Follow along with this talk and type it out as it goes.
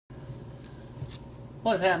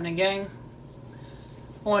What's happening, gang?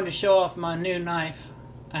 I wanted to show off my new knife.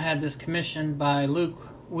 I had this commissioned by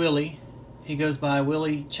Willey. He goes by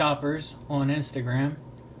Willey Choppers on Instagram.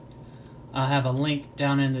 I'll have a link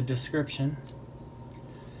down in the description.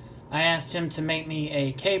 I asked him to make me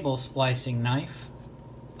a cable splicing knife,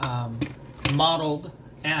 modeled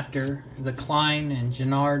after the Klein and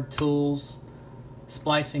Gennard Tools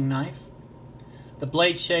splicing knife. The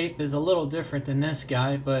blade shape is a little different than this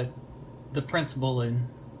guy, but the principle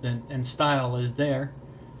and style is there.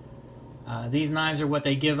 These knives are what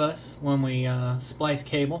they give us when we splice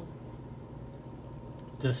cable.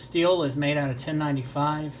 The steel is made out of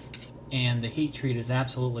 1095 and the heat treat is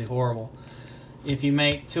absolutely horrible. If you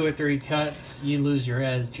make 2 or 3 cuts, you lose your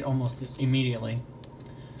edge almost immediately.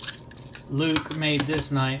 Luke made this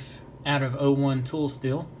knife out of 01 tool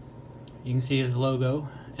steel. You can see his logo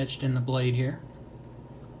etched in the blade here.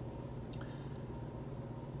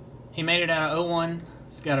 He made it out of 01.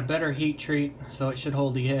 It's got a better heat treat, so it should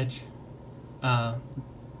hold the edge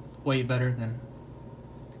way better than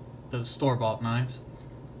those store-bought knives.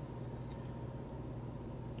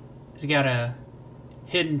 It's got a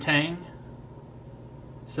hidden tang,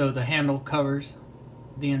 so the handle covers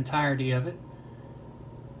the entirety of it.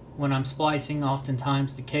 When I'm splicing,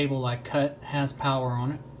 oftentimes the cable I cut has power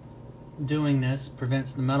on it. Doing this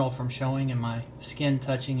prevents the metal from showing and my skin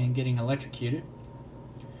touching and getting electrocuted.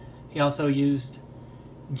 He also used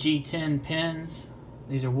G10 pins.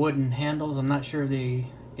 These are wooden handles. I'm not sure the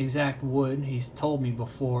exact wood. He's told me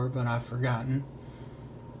before, but I've forgotten.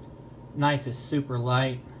 Knife is super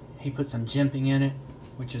light. He put some jimping in it,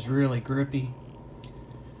 which is really grippy.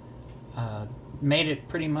 Made it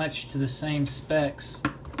pretty much to the same specs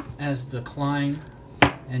as the Klein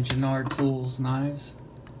and Gennard Tools knives.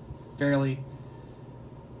 Fairly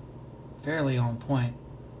on point.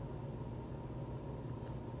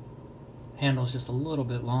 Handle's just a little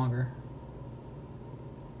bit longer.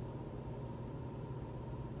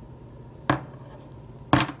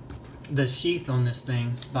 The sheath on this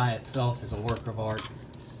thing by itself is a work of art.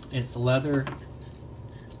 It's leather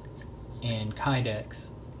and Kydex.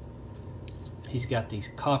 He's got these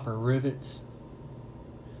copper rivets.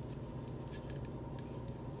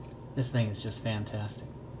 This thing is just fantastic.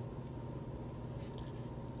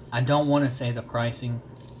 I don't want to say the pricing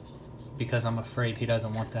because I'm afraid he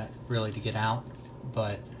doesn't want that really to get out,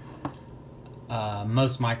 but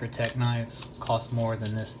most Microtech knives cost more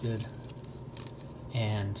than this did,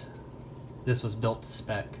 and this was built to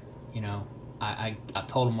spec. You know, I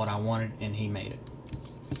told him what I wanted and he made it,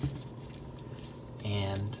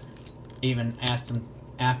 and even asked him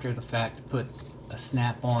after the fact to put a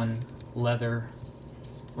snap-on leather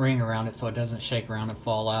ring around it so it doesn't shake around and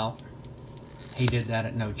fall out. He did that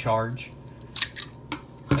at no charge.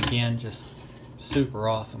 Again, just super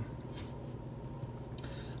awesome.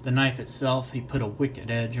 The knife itself, he put a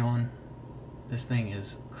wicked edge on. This thing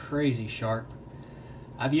is crazy sharp.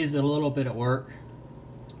 I've used it a little bit at work.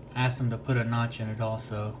 I asked him to put a notch in it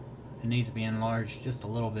also. It needs to be enlarged just a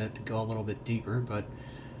little bit to go a little bit deeper, but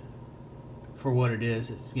for what it is,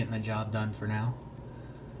 it's getting the job done for now.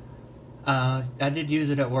 I did use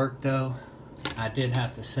it at work though. I did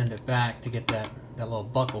have to send it back to get that little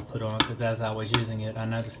buckle put on, because as I was using it, I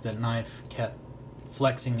noticed that knife kept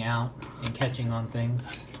flexing out and catching on things.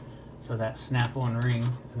 So that snap-on ring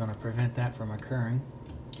is going to prevent that from occurring.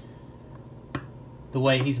 The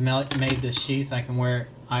way he's made this sheath, I can wear it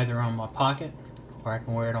either on my pocket or I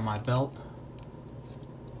can wear it on my belt,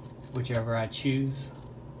 whichever I choose.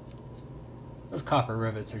 Those copper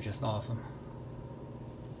rivets are just awesome.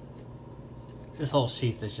 This whole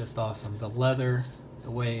sheath is just awesome. The leather, the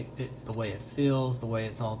way it feels, the way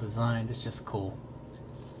it's all designed, it's just cool.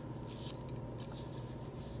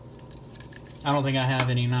 I don't think I have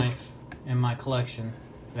any knife in my collection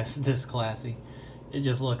that's this classy. It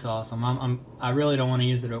just looks awesome. I really don't want to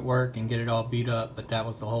use it at work and get it all beat up, but that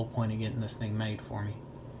was the whole point of getting this thing made for me.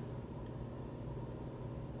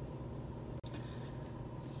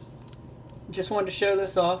 Just wanted to show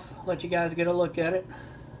this off, let you guys get a look at it.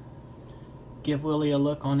 Give Willey a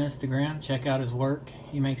look on Instagram. Check out his work.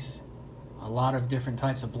 He makes a lot of different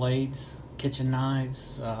types of blades, kitchen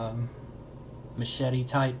knives, machete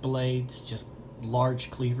type blades, just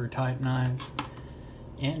large cleaver type knives.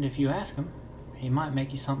 And if you ask him, he might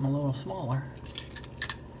make you something a little smaller. If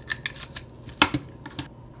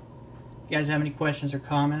you guys have any questions or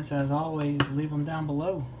comments, as always, leave them down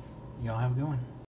below. Y'all have a good one.